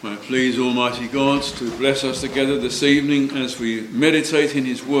May it please Almighty God to bless us together this evening as we meditate in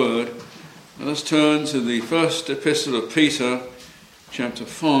His Word. Let us turn to the first epistle of Peter, chapter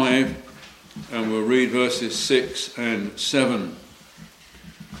 5, and we'll read verses 6 and 7.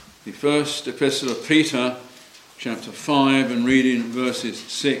 The first epistle of Peter, chapter 5, and reading verses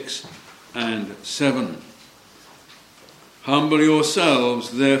 6 and 7. Humble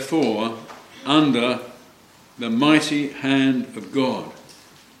yourselves, therefore, under the mighty hand of God,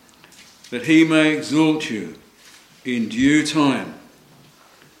 that he may exalt you in due time,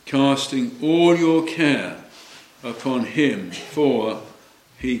 casting all your care upon him, for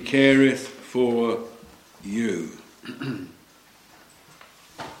he careth for you.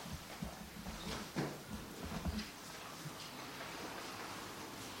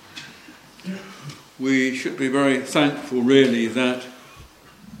 We should be very thankful, really, that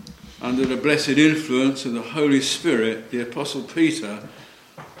under the blessed influence of the Holy Spirit, the Apostle Peter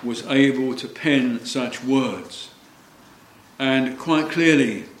was able to pen such words. And quite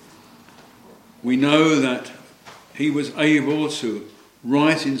clearly, we know that he was able to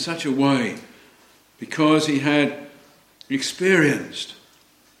write in such a way because he had experienced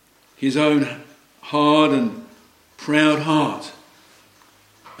his own hard and proud heart,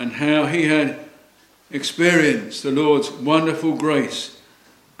 and how he had experienced the Lord's wonderful grace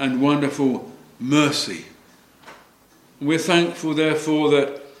and wonderful mercy. We're thankful, therefore,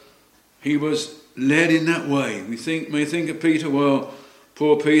 that he was led in that way. We may think of Peter, well,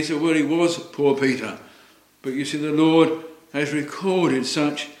 poor Peter. Well, he was poor Peter. But you see, the Lord has recorded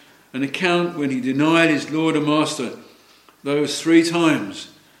such an account when he denied his Lord and Master those 3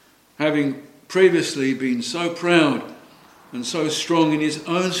 times, having previously been so proud and so strong in his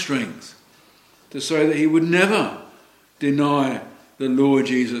own strength to say that he would never deny the Lord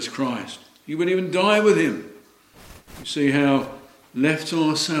Jesus Christ. He would even die with him. You see how, left to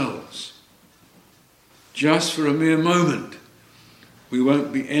ourselves, just for a mere moment, we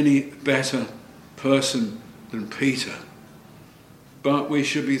won't be any better person than Peter. But we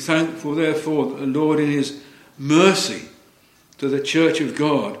should be thankful, therefore, that the Lord in his mercy to the Church of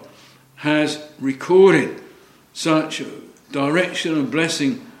God has recorded such direction and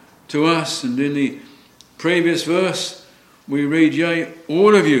blessing to us. And in the previous verse we read, yea,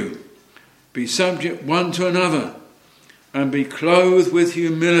 all of you be subject one to another, and be clothed with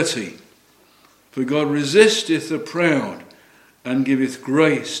humility. For God resisteth the proud, and giveth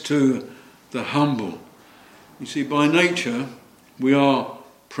grace to the humble. You see, by nature, we are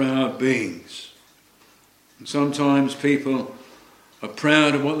proud beings. And sometimes people are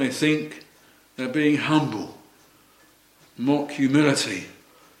proud of what they think. They're being humble. Mock humility.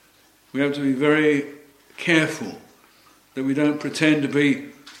 We have to be very careful that we don't pretend to be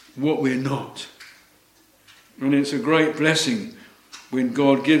what we're not. And it's a great blessing when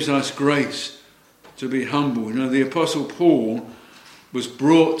God gives us grace to be humble. You know, the Apostle Paul was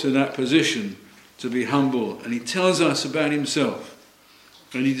brought to that position to be humble, and he tells us about himself,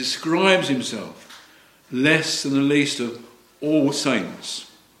 and he describes himself less than the least of all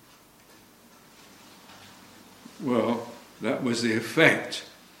saints. Well, that was the effect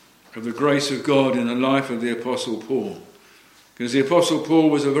of the grace of God in the life of the Apostle Paul, because the Apostle Paul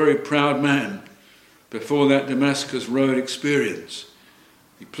was a very proud man before that Damascus Road experience.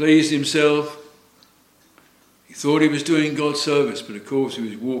 He pleased himself. He thought he was doing God's service, but of course he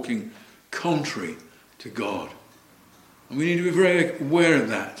was walking contrary to God. And we need to be very aware of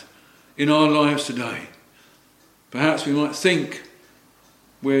that in our lives today. Perhaps we might think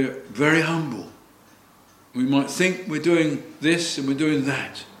we're very humble. We might think we're doing this and we're doing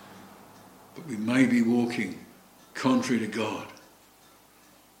that, but we may be walking contrary to God.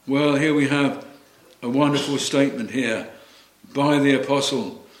 Well, here we have a wonderful statement here by the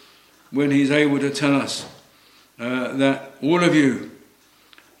apostle when he's able to tell us that all of you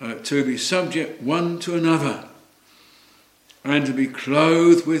to be subject one to another and to be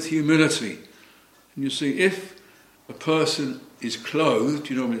clothed with humility. And you see, if a person is clothed,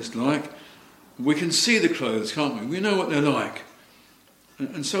 you know what it's like, we can see the clothes, can't we? We know what they're like.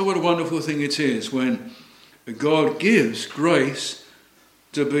 And so what a wonderful thing it is when God gives grace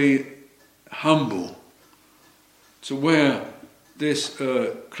to be humble, to wear this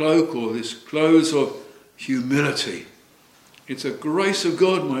cloak or this clothes of humility. It's a grace of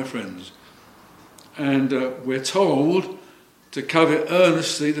God, my friends. And we're told to covet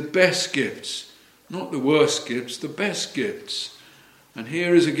earnestly the best gifts, not the worst gifts, the best gifts. And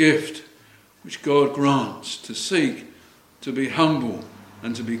here is a gift which God grants, to seek to be humble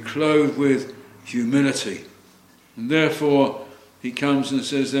and to be clothed with humility. And therefore, he comes and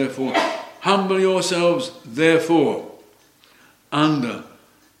says, therefore, humble yourselves, therefore, under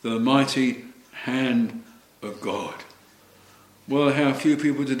the mighty hand of God. Well, how few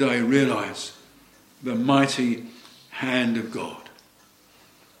people today realise the mighty hand of God.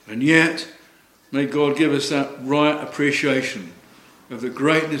 And yet, may God give us that right appreciation of the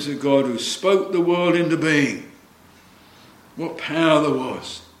greatness of God who spoke the world into being. What power there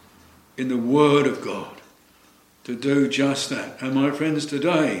was in the Word of God to do just that. And my friends,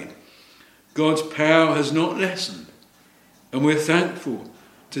 today, God's power has not lessened. And we're thankful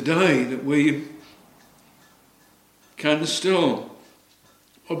today that we can still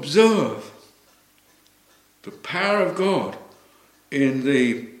observe the power of God in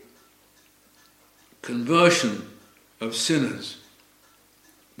the conversion of sinners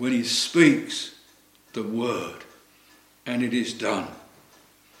when he speaks the word and it is done.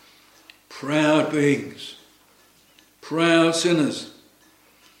 Proud beings, proud sinners,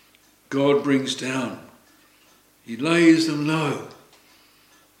 God brings down. He lays them low.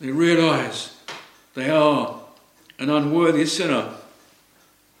 They realise they are an unworthy sinner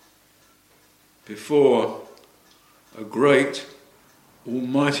before a great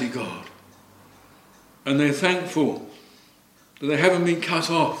almighty God. And they're thankful that they haven't been cut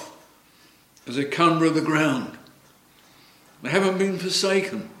off as a cumber of the ground. They haven't been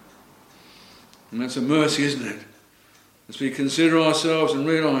forsaken. And that's a mercy, isn't it? As we consider ourselves and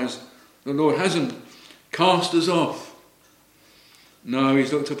realise the Lord hasn't cast us off. No,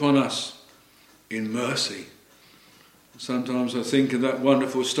 he's looked upon us in mercy. Sometimes I think of that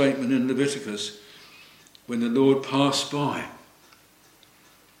wonderful statement in Leviticus when the Lord passed by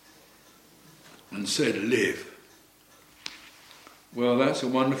and said, "Live." Well, that's a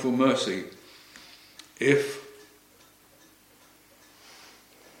wonderful mercy. If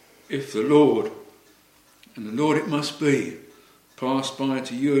the Lord, and the Lord it must be, passed by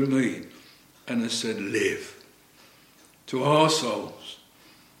to you and me and has said, "Live," to our souls,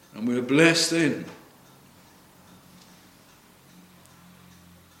 and we're blessed then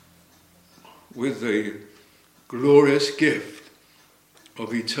with the glorious gift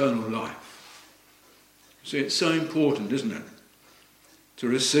of eternal life. See, it's so important, isn't it, to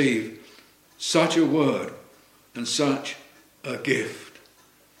receive such a word and such a gift.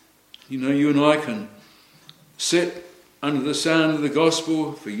 You know, you and I can sit under the sound of the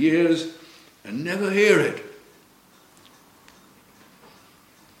gospel for years and never hear it.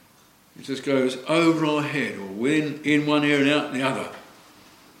 It just goes over our head, or in one ear and out in the other.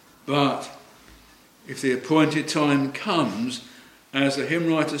 But if the appointed time comes, as the hymn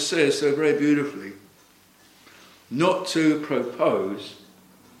writer says so very beautifully, not to propose,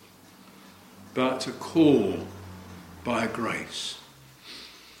 but to call by grace.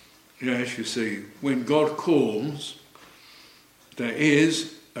 Yes, you see, when God calls, there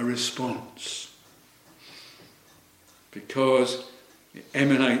is a response, because it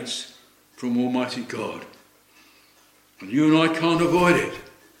emanates from Almighty God. And you and I can't avoid it,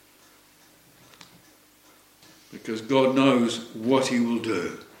 because God knows what he will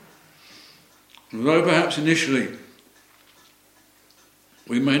do. Although perhaps initially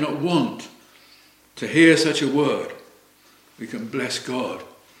we may not want to hear such a word, we can bless God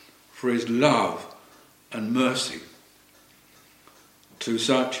for his love and mercy to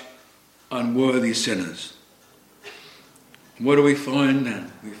such unworthy sinners. And what do we find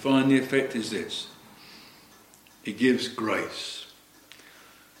then? We find the effect is this: he gives grace.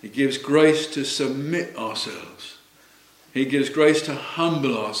 He gives grace to submit ourselves. He gives grace to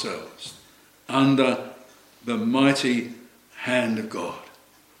humble ourselves under the mighty hand of God.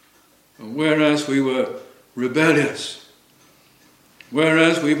 And whereas we were rebellious,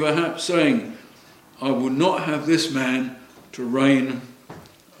 whereas we perhaps saying, "I will not have this man to reign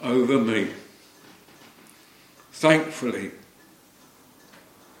over me," thankfully,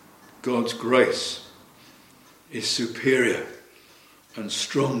 God's grace is superior and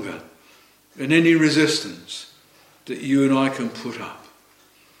stronger than any resistance that you and I can put up.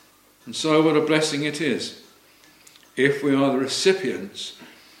 And so what a blessing it is if we are the recipients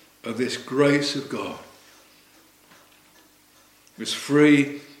of this grace of God, this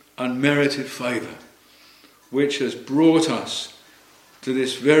free, unmerited favour, which has brought us to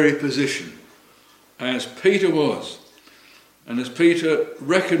this very position, as Peter was, and as Peter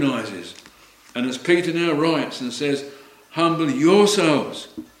recognises, and as Peter now writes and says, "Humble yourselves."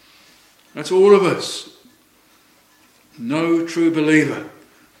 That's all of us. No true believer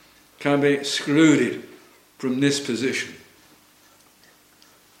can be excluded from this position.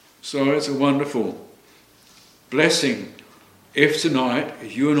 So it's a wonderful blessing if tonight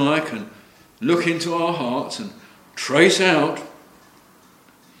you and I can look into our hearts and trace out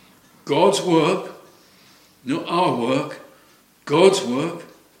God's work, not our work, God's work,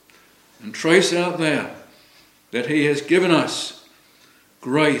 and trace out there that he has given us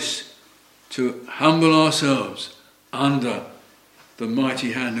grace to humble ourselves under the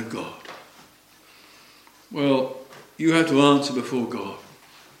mighty hand of God. Well, you have to answer before God.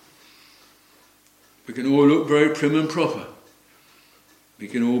 We can all look very prim and proper. We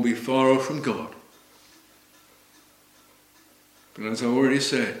can all be far off from God. But as I already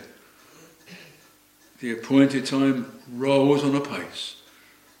said, the appointed time rolls on apace,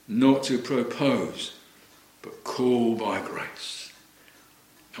 not to propose, but call by grace.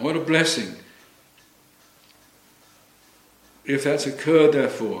 And what a blessing if that's occurred,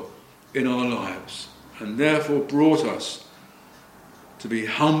 therefore, in our lives, and therefore brought us to be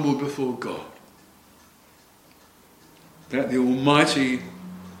humble before God. That the Almighty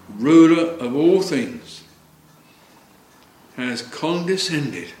ruler of all things has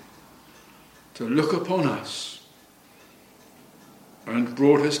condescended to look upon us and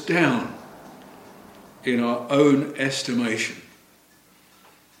brought us down in our own estimation.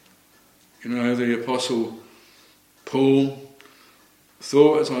 You know, the Apostle Paul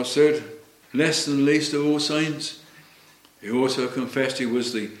thought, as I've said, less than least of all saints. He also confessed he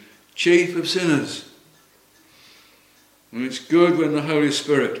was the chief of sinners. And it's good when the Holy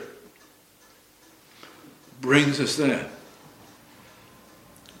Spirit brings us there.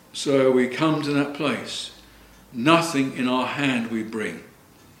 So we come to that place. Nothing in our hand we bring.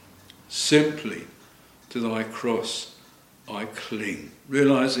 Simply to thy cross I cling.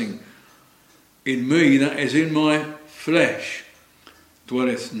 Realizing in me, that is in my flesh,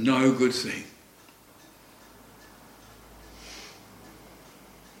 dwelleth no good thing.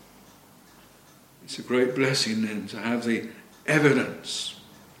 It's a great blessing then to have the evidence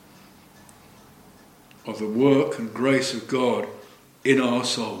of the work and grace of God in our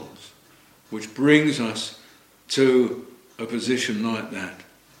souls, which brings us to a position like that.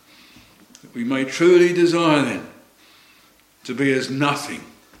 That we may truly desire then to be as nothing.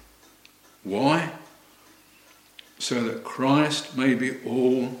 Why? So that Christ may be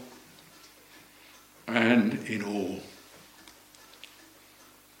all and in all.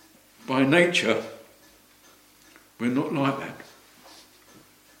 By nature, we're not like that.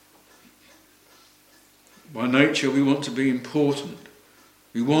 By nature, we want to be important.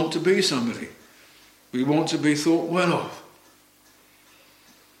 We want to be somebody. We want to be thought well of.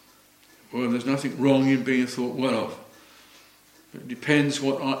 Well, there's nothing wrong in being thought well of. It depends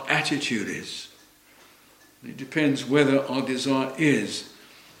what our attitude is. It depends whether our desire is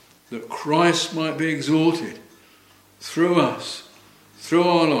that Christ might be exalted through us, through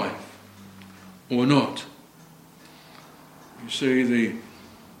our life, or not. You see, the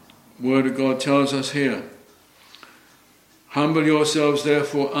Word of God tells us here, humble yourselves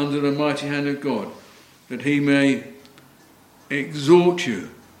therefore under the mighty hand of God, that he may exalt you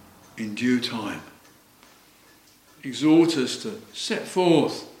in due time. Exhort us to set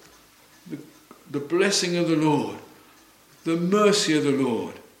forth the blessing of the Lord, the mercy of the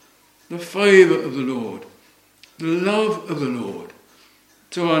Lord, the favour of the Lord, the love of the Lord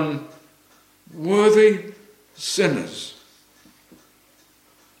to unworthy sinners.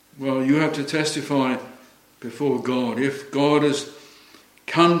 Well, you have to testify before God. If God has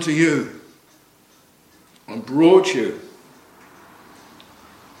come to you and brought you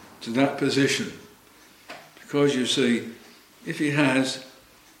to that position, because you see, if he has,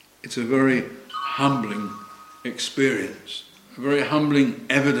 it's a very humbling experience, a very humbling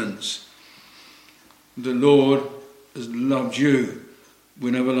evidence. The Lord has loved you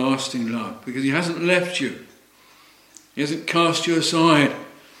with everlasting love, because he hasn't left you. He hasn't cast you aside.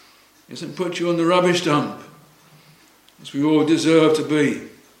 He hasn't put you on the rubbish dump, as we all deserve to be.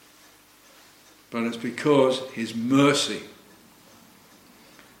 But it's because his mercy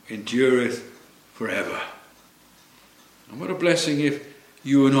endureth forever. And what a blessing if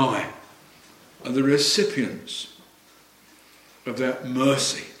you and I are the recipients of that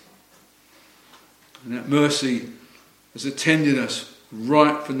mercy. And that mercy has attended us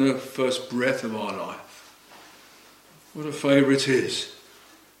right from the first breath of our life. What a favour it is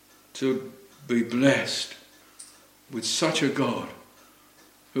to be blessed with such a God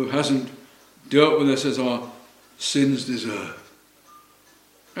who hasn't dealt with us as our sins deserve.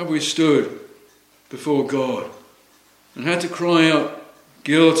 Have we stood before God and had to cry out,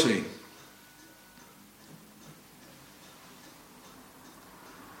 guilty?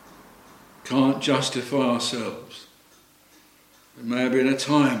 Can't justify ourselves. There may have been a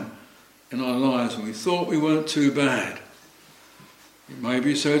time in our lives when we thought we weren't too bad. It may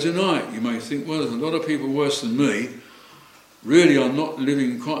be so tonight. You may think, well, there's a lot of people worse than me. Really, I'm not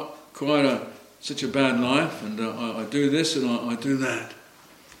living such a bad life, and I do this and I do that.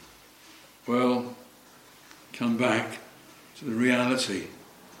 Well, come back to the reality.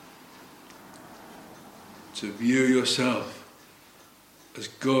 To view yourself as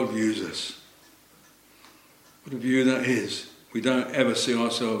God views us. What a view that is. We don't ever see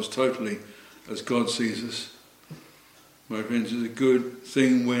ourselves totally as God sees us. My friends, it's a good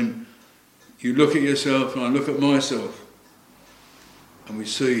thing when you look at yourself and I look at myself and we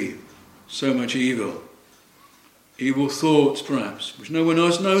see so much evil. Evil thoughts perhaps, which no one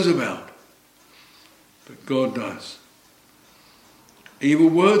else knows about. But God does. Evil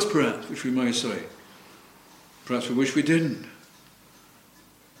words perhaps, which we may say. Perhaps we wish we didn't.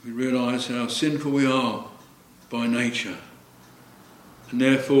 We realise how sinful we are by nature. And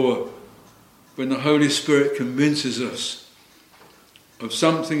therefore, when the Holy Spirit convinces us of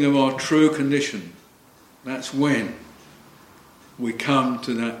something of our true condition, that's when we come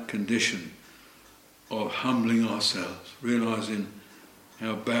to that condition of humbling ourselves, realising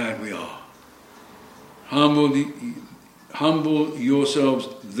how bad we are. Humble yourselves,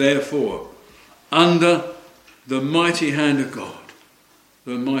 therefore, under the mighty hand of God.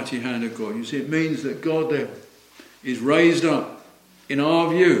 The mighty hand of God. You see, it means that God there is raised up, in our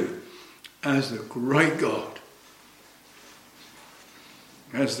view, as the great God.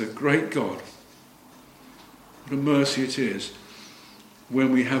 As the great God. What a mercy it is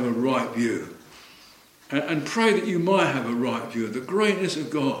when we have a right view. And pray that you might have a right view of the greatness of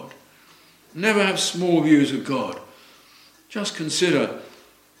God. Never have small views of God. Just consider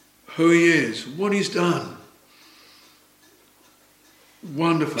who he is, what he's done.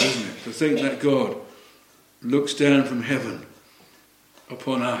 Wonderful, isn't it, to think that God looks down from heaven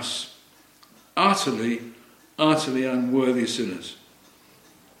upon us, utterly unworthy sinners.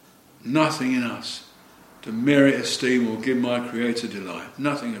 Nothing in us to merit esteem or give my Creator delight.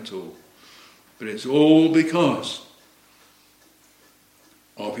 Nothing at all. But it's all because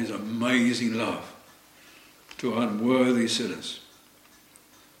of his amazing love to unworthy sinners.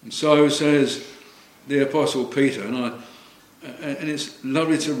 And so says the Apostle Peter, and it's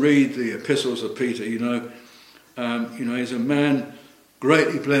lovely to read the epistles of Peter. He's a man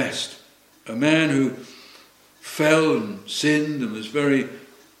greatly blessed, a man who fell and sinned and was very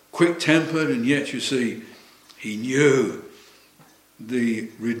quick-tempered, and yet, you see, he knew the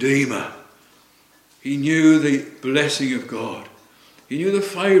Redeemer. He knew the blessing of God. He knew the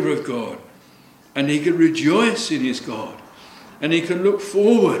favour of God. And he could rejoice in his God. And he could look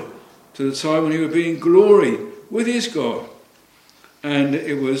forward to the time when he would be in glory with his God. And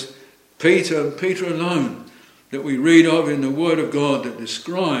it was Peter and Peter alone that we read of in the Word of God that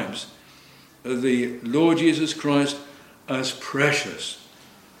describes the Lord Jesus Christ as precious.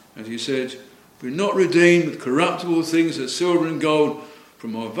 As he said, we're not redeemed with corruptible things as silver and gold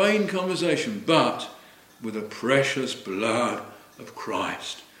from our vain conversation, but with the precious blood of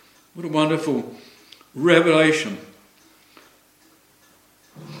Christ. What a wonderful revelation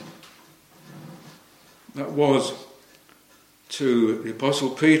that was to the Apostle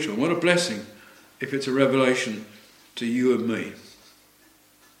Peter. And what a blessing if it's a revelation to you and me.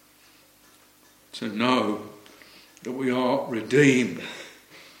 To know that we are redeemed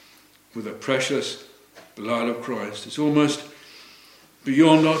with the precious blood of Christ. It's almost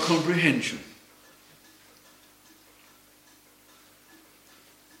beyond our comprehension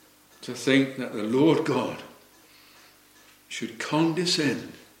to think that the Lord God should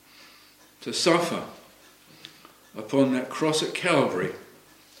condescend to suffer upon that cross at Calvary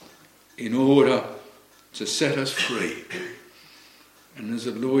in order to set us free. And as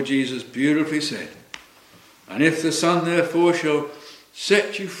the Lord Jesus beautifully said, and if the Son therefore shall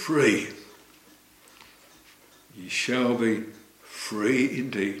set you free, ye shall be free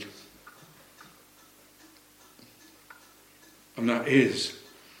indeed. And that is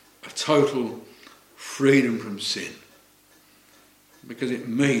a total freedom from sin, because it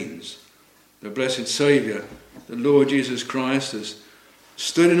means the blessed Saviour, the Lord Jesus Christ, has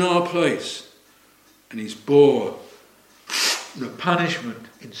stood in our place and he's bore the punishment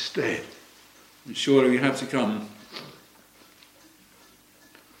instead. And surely we have to come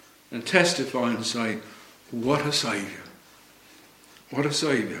and testify and say, what a Saviour. What a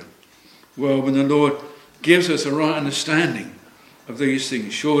Saviour. Well, when the Lord gives us a right understanding of these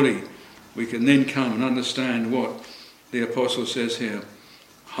things, surely we can then come and understand what the Apostle says here.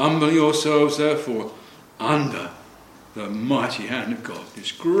 Humble yourselves, therefore, under the mighty hand of God,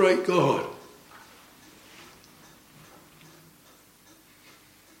 this great God.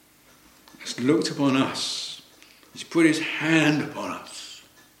 Has looked upon us. He's put his hand upon us.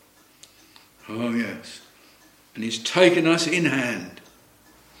 Oh, yes. And he's taken us in hand.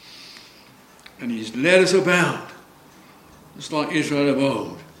 And he's led us about, just like Israel of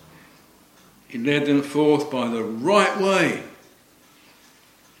old. He led them forth by the right way.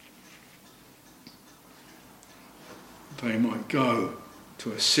 They might go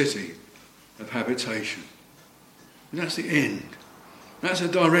to a city of habitation. And that's the end. That's a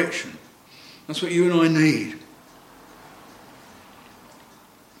direction. That's what you and I need.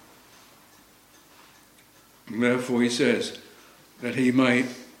 And therefore he says that he may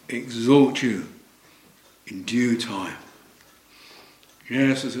exalt you in due time.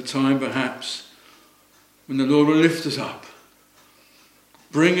 Yes, there's a time perhaps when the Lord will lift us up,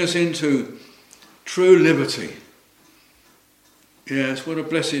 bring us into true liberty. Yes, what a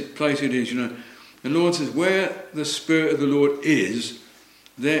blessed place it is, you know. The Lord says, where the Spirit of the Lord is,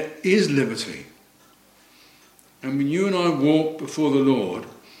 there is liberty. And when you and I walk before the Lord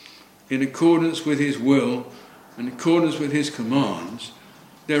in accordance with his will, in accordance with his commands,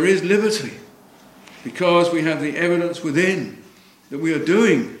 there is liberty. Because we have the evidence within that we are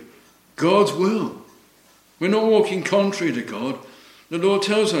doing God's will. We're not walking contrary to God. The Lord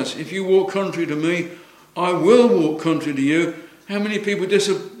tells us, if you walk contrary to me, I will walk contrary to you. How many people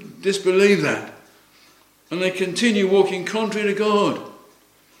disbelieve that? And they continue walking contrary to God.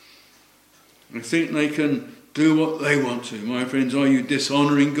 They think they can do what they want to. My friends, are you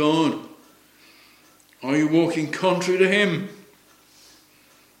dishonouring God? Are you walking contrary to him?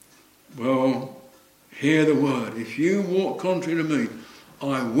 Well, hear the word. If you walk contrary to me,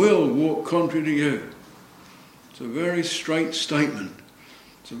 I will walk contrary to you. It's a very straight statement.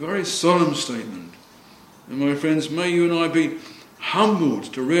 It's a very solemn statement. And my friends, may you and I be humbled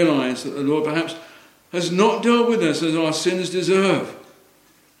to realise that the Lord perhaps has not dealt with us as our sins deserve.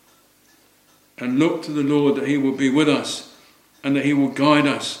 And look to the Lord that he will be with us and that he will guide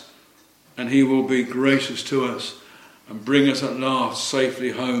us and he will be gracious to us and bring us at last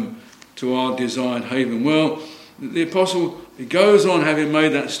safely home to our desired haven. Well, the apostle, he goes on having made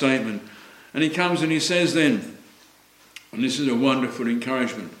that statement, and he comes and he says then, and this is a wonderful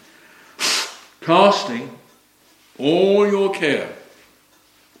encouragement, casting all your care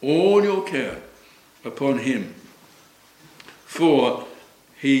upon him, for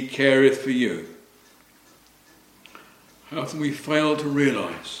he careth for you. How often we fail to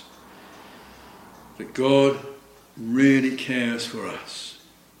realise that God really cares for us.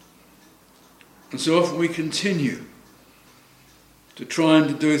 And so often we continue to try and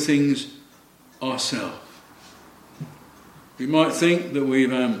to do things ourselves. We might think that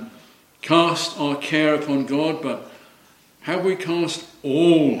we've cast our care upon God, but have we cast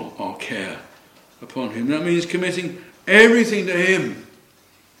all our care upon him? That means committing everything to him.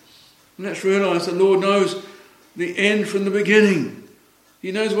 And let's realise the Lord knows the end from the beginning.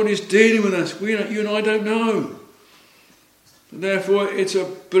 He knows what he's dealing with us. You and I don't know. And therefore, it's a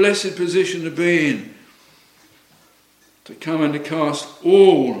blessed position to be in, to come and to cast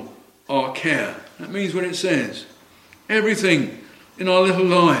all our care. That means what it says. Everything in our little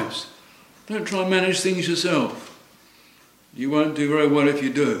lives. Don't try and manage things yourself. You won't do very well if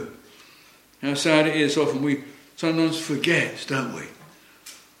you do. How sad it is, often we sometimes forget, don't we?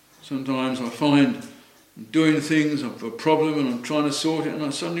 Sometimes I find I'm doing things, I've a problem and I'm trying to sort it, and I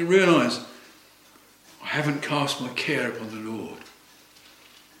suddenly realise I haven't cast my care upon the Lord.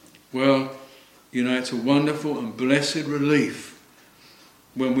 Well, you know, it's a wonderful and blessed relief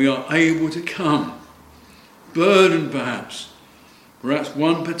when we are able to come, burdened perhaps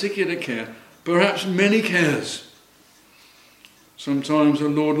one particular care, perhaps many cares. Sometimes the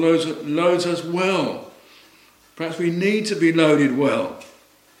Lord loads us well. Perhaps we need to be loaded well,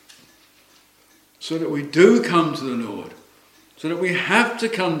 so that we do come to the Lord, so that we have to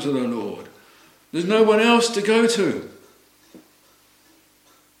come to the Lord. There's no one else to go to.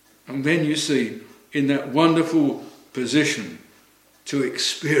 And then you see, in that wonderful position to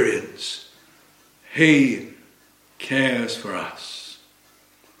experience, he cares for us.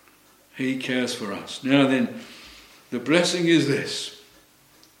 He cares for us. Now then, the blessing is this.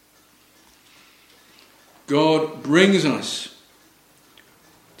 God brings us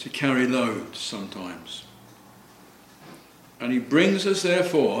to carry loads sometimes. And he brings us,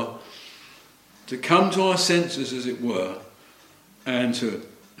 therefore, to come to our senses, as it were, and to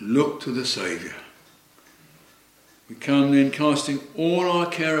look to the Saviour. We come then casting all our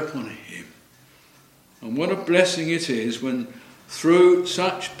care upon him. And what a blessing it is when through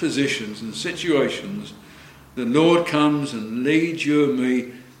such positions and situations the Lord comes and leads you and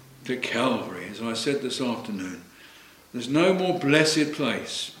me to Calvary. As I said this afternoon, there's no more blessed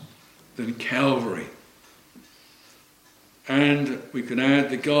place than Calvary. And we can add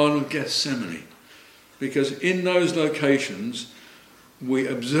the Garden of Gethsemane, because in those locations we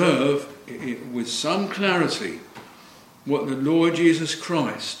observe with some clarity what the Lord Jesus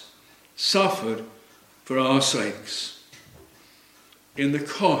Christ suffered for our sakes, in the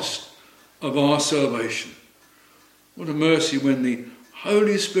cost of our salvation. What a mercy when the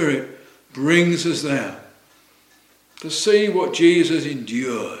Holy Spirit brings us there to see what Jesus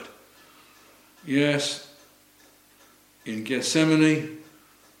endured. Yes, in Gethsemane,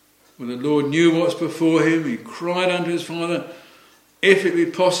 when the Lord knew what's before him, he cried unto his Father, if it be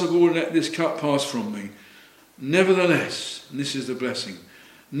possible, let this cup pass from me. Nevertheless, and this is the blessing,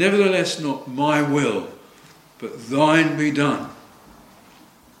 nevertheless not my will, but thine be done.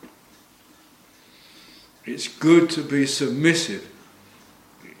 It's good to be submissive.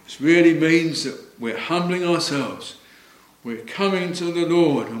 It really means that we're humbling ourselves. We're coming to the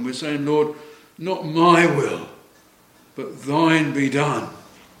Lord and we're saying, Lord, not my will, but thine be done.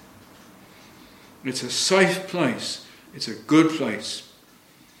 It's a safe place. It's a good place.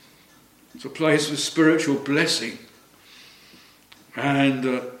 It's a place of spiritual blessing. And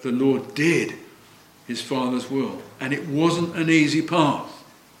the Lord did his Father's will. And it wasn't an easy path.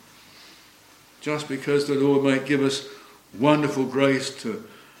 Just because the Lord may give us wonderful grace to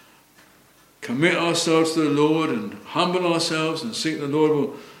commit ourselves to the Lord and humble ourselves and seek the Lord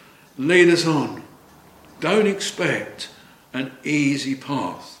will lead us on. Don't expect an easy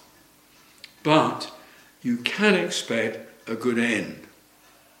path. But you can expect a good end.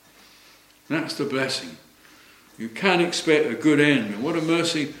 That's the blessing. You can expect a good end. And what a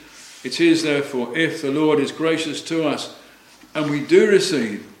mercy it is, therefore, if the Lord is gracious to us and we do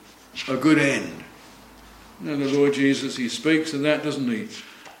receive a good end. You know, the Lord Jesus, he speaks of that, doesn't he?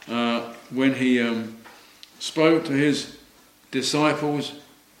 When he spoke to his disciples,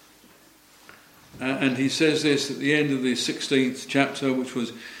 and he says this at the end of the 16th chapter, which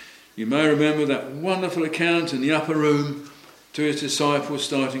was, you may remember that wonderful account in the upper room to his disciples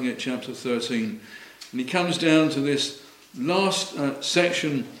starting at chapter 13. And he comes down to this last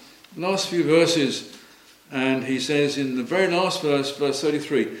section, last few verses, and he says in the very last verse, verse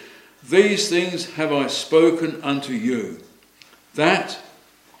 33, these things have I spoken unto you, that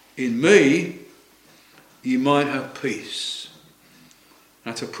in me ye might have peace.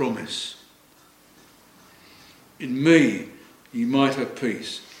 That's a promise. In me ye might have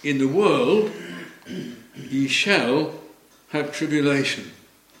peace. In the world ye shall have tribulation.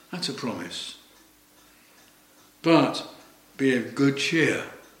 That's a promise. But be of good cheer.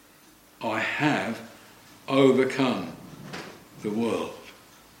 I have overcome the world.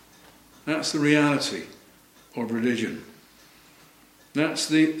 That's the reality of religion. That's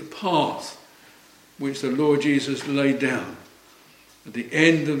the path which the Lord Jesus laid down at the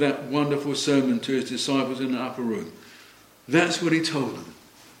end of that wonderful sermon to his disciples in the upper room. That's what he told them.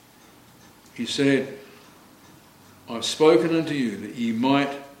 He said, I've spoken unto you that ye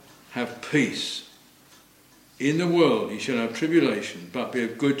might have peace. In the world ye shall have tribulation, but be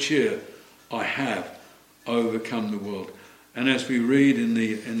of good cheer. I have overcome the world. And as we read in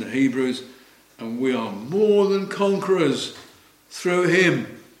the Hebrews, and we are more than conquerors through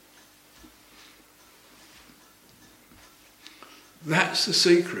him. That's the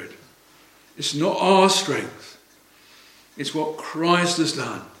secret. It's not our strength. It's what Christ has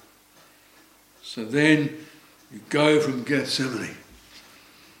done. So then you go from Gethsemane.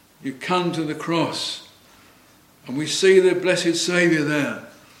 You come to the cross. And we see the blessed Saviour there,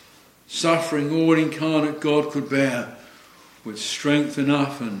 suffering all incarnate God could bear, with strength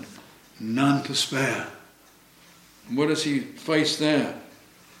enough and none to spare. And what does he face there?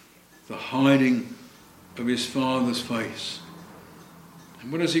 The hiding of his Father's face.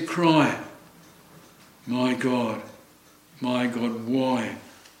 And what does he cry? My God, why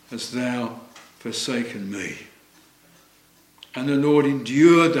hast thou forsaken me? And the Lord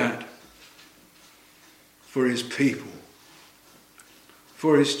endured that for his people,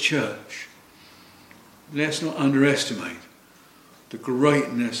 for his church. Let's not underestimate the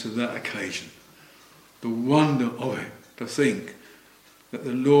greatness of that occasion, the wonder of it, to think that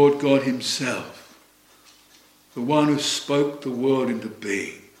the Lord God himself, the one who spoke the world into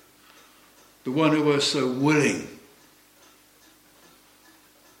being, the one who was so willing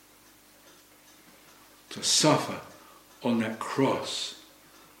to suffer on that cross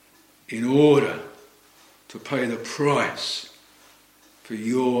in order to pay the price for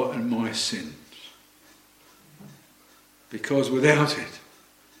your and my sins. Because without it,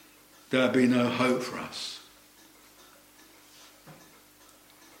 there'd be no hope for us.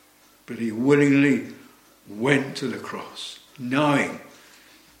 But he willingly went to the cross, knowing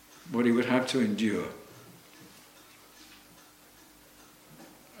what he would have to endure.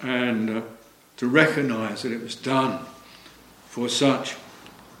 And to recognise that it was done for such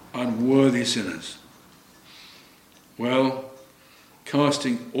unworthy sinners. Well,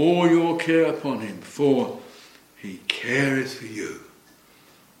 casting all your care upon him, for he careth for you.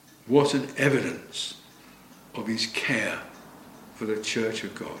 What an evidence of his care for the church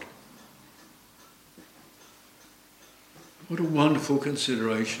of God. What a wonderful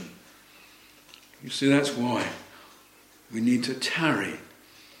consideration. You see, that's why we need to tarry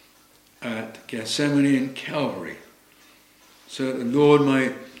at Gethsemane and Calvary, so that the Lord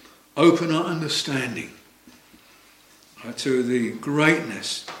may open our understanding to the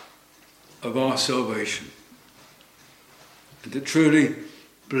greatness of our salvation, and to truly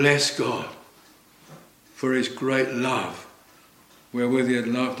bless God for his great love wherewith he had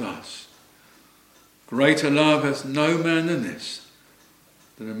loved us. Greater love hath no man than this,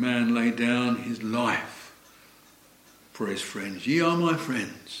 that a man lay down his life for his friends. Ye are my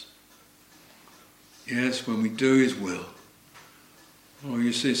friends. Yes, when we do his will. Oh,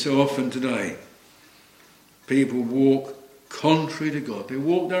 you see, so often today, people walk contrary to God. They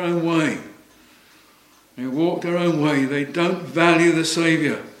walk their own way. They walk their own way. They don't value the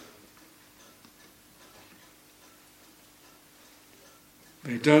Saviour.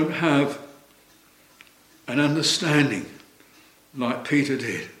 They don't have an understanding, like Peter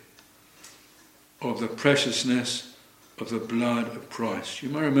did, of the preciousness of the blood of Christ. You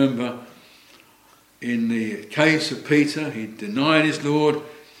may remember in the case of Peter, he denied his Lord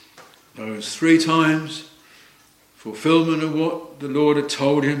those 3 times, fulfillment of what the Lord had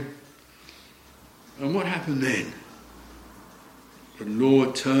told him. And what happened then? The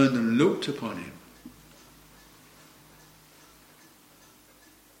Lord turned and looked upon him.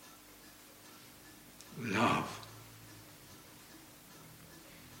 Love.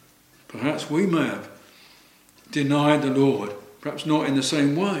 Perhaps we may have denied the Lord, perhaps not in the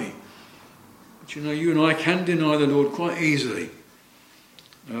same way. But you know, you and I can deny the Lord quite easily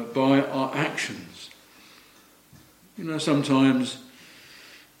by our actions. You know, sometimes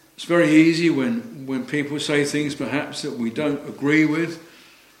it's very easy when people say things perhaps that we don't agree with,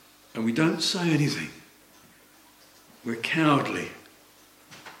 and we don't say anything. We're cowardly.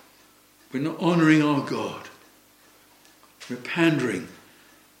 We're not honouring our God. We're pandering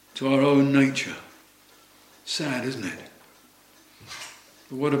to our own nature. Sad, isn't it?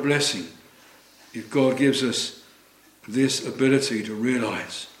 But what a blessing if God gives us this ability to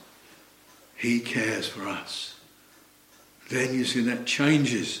realise he cares for us. Then you see that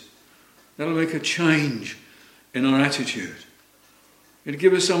changes. That'll make a change in our attitude. It'll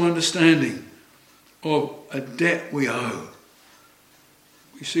give us some understanding of a debt we owe.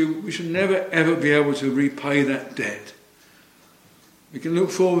 You see, we should never ever be able to repay that debt. We can look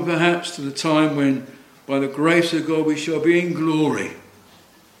forward perhaps to the time when, by the grace of God, we shall be in glory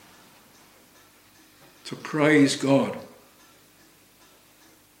to praise God,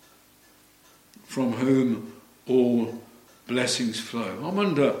 from whom all blessings flow. I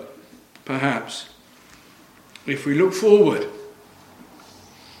wonder, perhaps, if we look forward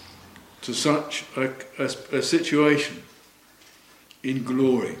to such a situation in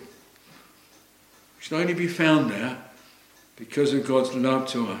glory, which can only be found there because of God's love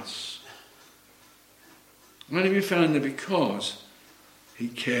to us. It can only be found there because he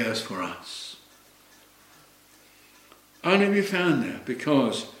cares for us. Only be found there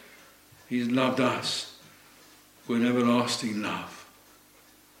because he's loved us with everlasting love.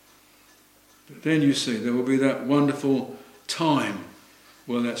 But then you see, there will be that wonderful time.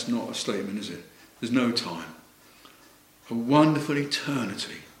 Well, that's not a statement, is it? There's no time. A wonderful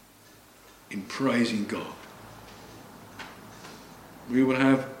eternity in praising God. We will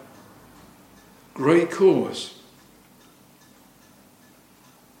have great cause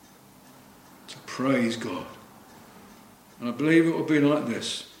to praise God. And I believe it will be like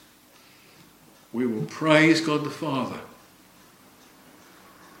this. We will praise God the Father.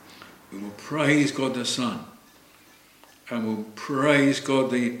 We will praise God the Son. And we'll praise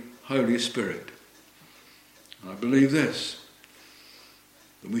God the Holy Spirit. And I believe this,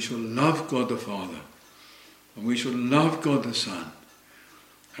 that we shall love God the Father, and we shall love God the Son,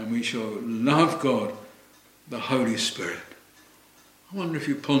 and we shall love God the Holy Spirit. I wonder if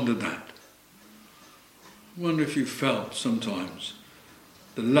you pondered that. I wonder if you felt sometimes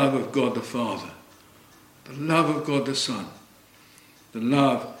the love of God the Father, the love of God the Son, the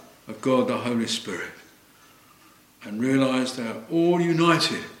love of God the Holy Spirit, and realised they are all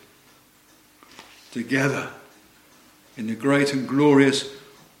united together in the great and glorious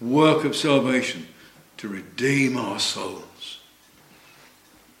work of salvation to redeem our souls.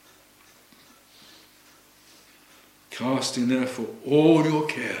 Casting therefore all your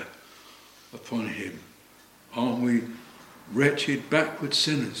care upon him. Aren't we wretched, backward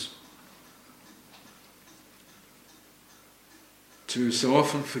sinners? to so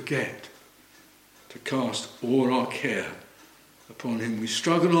often forget to cast all our care upon him. We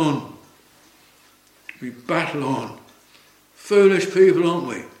struggle on. We battle on. Foolish people, aren't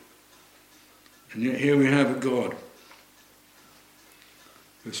we? And yet here we have a God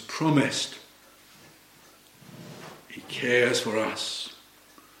who's promised he cares for us.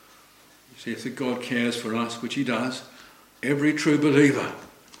 You see, if the God cares for us, which he does, every true believer,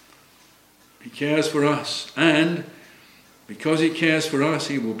 he cares for us. And because he cares for us,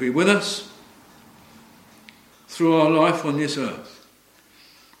 he will be with us through our life on this earth.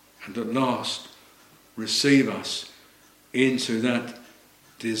 And at last, receive us into that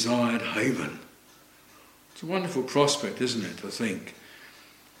desired haven. It's a wonderful prospect, isn't it, to think.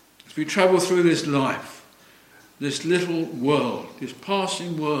 As we travel through this life, this little world, this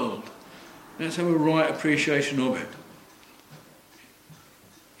passing world, let's have a right appreciation of it.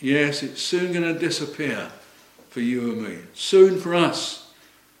 Yes, it's soon going to disappear for you and me. Soon for us,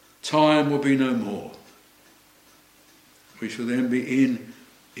 time will be no more. We shall then be in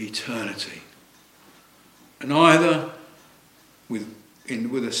eternity. And either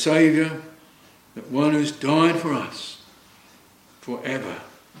with a Saviour, that one who's died for us forever,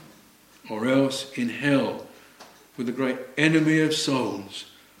 or else in hell with the great enemy of souls,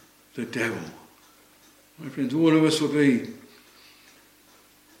 the devil. My friends, all of us will be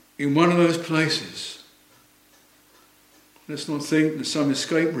in one of those places. Let's not think there's some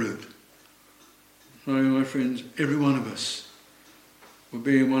escape route. No, my friends, every one of us will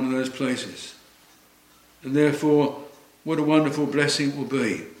be in one of those places. And therefore, what a wonderful blessing it will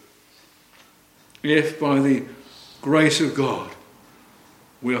be if by the grace of God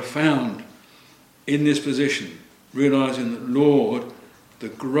we are found in this position, realising that Lord, the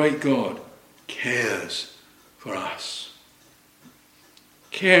great God, cares for us.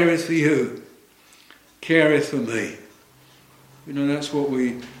 Careth for you, careth for me. You know, that's what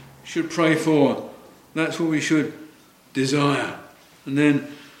we should pray for. That's what we should desire. And then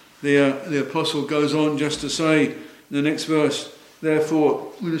the apostle goes on just to say in the next verse,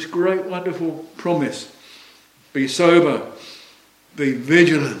 therefore, with this great wonderful promise, be sober, be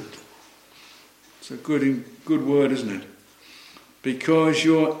vigilant. It's a good word, isn't it? Because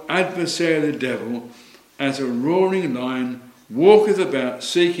your adversary the devil, as a roaring lion, walketh about,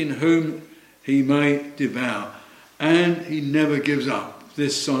 seeking whom he may devour. And he never gives up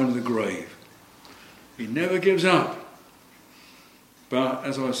this side of the grave. He never gives up. But,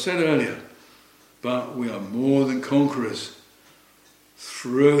 as I said earlier, but we are more than conquerors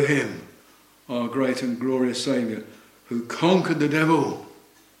through him, our great and glorious Saviour, who conquered the devil.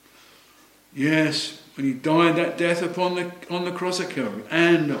 Yes, when he died that death on the cross at Calvary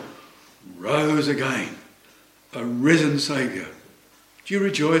and rose again, a risen Saviour. Do you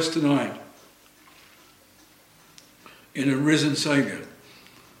rejoice tonight in a risen Saviour?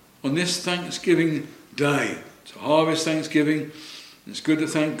 On this Thanksgiving Day, it's a harvest Thanksgiving. It's good to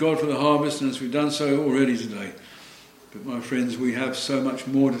thank God for the harvest, and as we've done so already today. But my friends, we have so much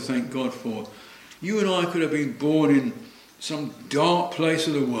more to thank God for. You and I could have been born in some dark place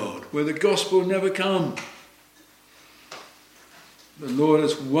of the world where the gospel never come. The Lord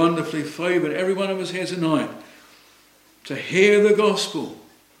has wonderfully favoured every one of us here tonight to hear the gospel.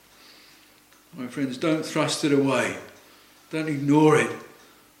 My friends, don't thrust it away. Don't ignore it.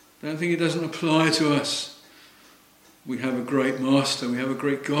 Don't think it doesn't apply to us. We have a great Master. We have a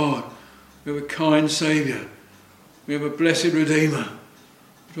great God. We have a kind Saviour. We have a blessed Redeemer.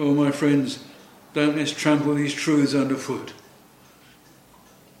 But oh, my friends, don't let's trample these truths underfoot.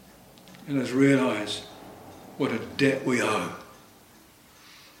 And let's realise what a debt we owe.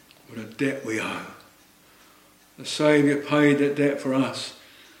 What a debt we owe. The Saviour paid that debt for us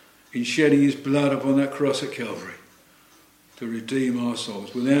in shedding his blood upon that cross at Calvary to redeem our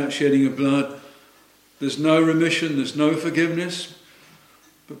souls. Without shedding of blood, there's no remission, there's no forgiveness.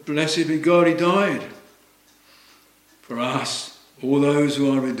 But blessed be God, he died for us, all those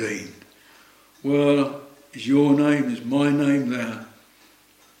who are redeemed. Well, is your name, is my name there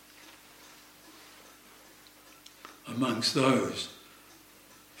amongst those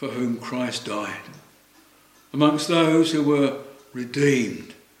for whom Christ died, amongst those who were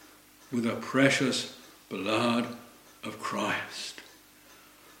redeemed with the precious blood of Christ?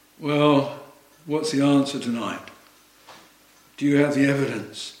 Well, what's the answer tonight? Do you have the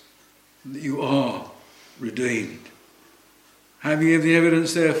evidence that you are redeemed? Have you the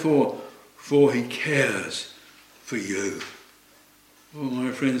evidence, therefore, for he cares for you? Oh,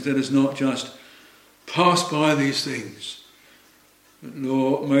 my friends, let us not just pass by these things, but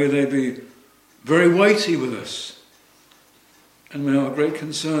Lord, may they be very weighty with us, and may our great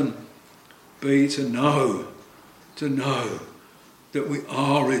concern be to know that we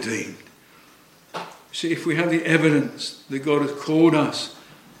are redeemed. See, if we have the evidence that God has called us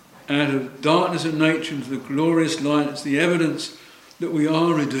out of darkness of nature into the glorious light, it's the evidence that we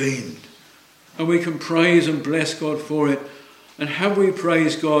are redeemed. And we can praise and bless God for it. And have we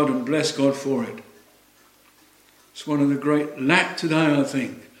praised God and blessed God for it? It's one of the great lack today, I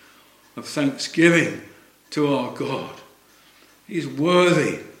think, of thanksgiving to our God. He's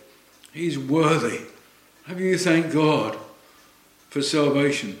worthy. He's worthy. Have you thanked God for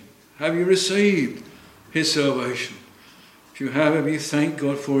salvation? Have you received his salvation? If you have you thanked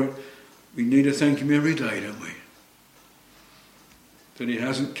God for it? We need to thank him every day, don't we? That he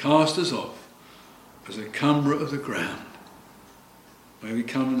hasn't cast us off as a cumberer of the ground. May we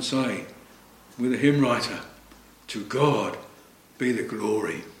come and say with a hymn writer, to God be the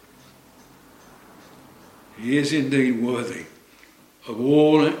glory. He is indeed worthy of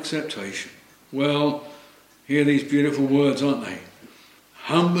all acceptation. Well, hear these beautiful words, aren't they?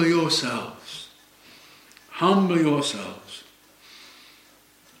 Humble yourselves. Humble yourselves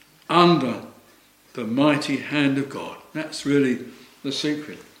under the mighty hand of God. That's really the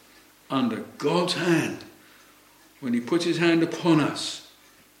secret. Under God's hand. When he puts his hand upon us,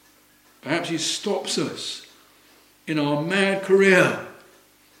 perhaps he stops us in our mad career.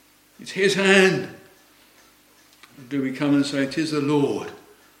 It's his hand. And do we come and say, it is the Lord.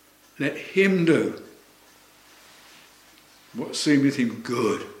 Let him do what seemeth him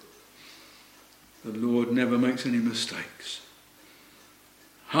good. The Lord never makes any mistakes.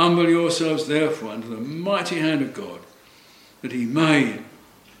 Humble yourselves therefore under the mighty hand of God, that he may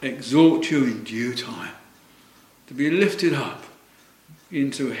exalt you in due time, to be lifted up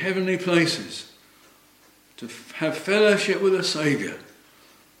into heavenly places, to have fellowship with a Saviour.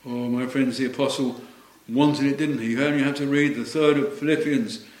 Oh, my friends, the apostle wanted it, didn't he? You only have to read the 3rd of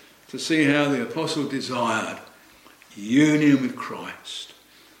Philippians to see how the apostle desired union with Christ.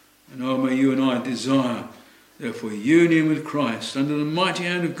 And oh, may you and I desire, therefore, union with Christ under the mighty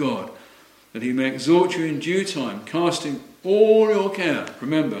hand of God, that he may exalt you in due time, casting all your care,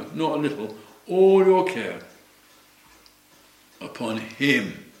 remember, not a little, all your care upon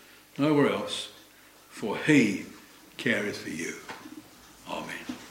him, nowhere else, for he careth for you. Amen.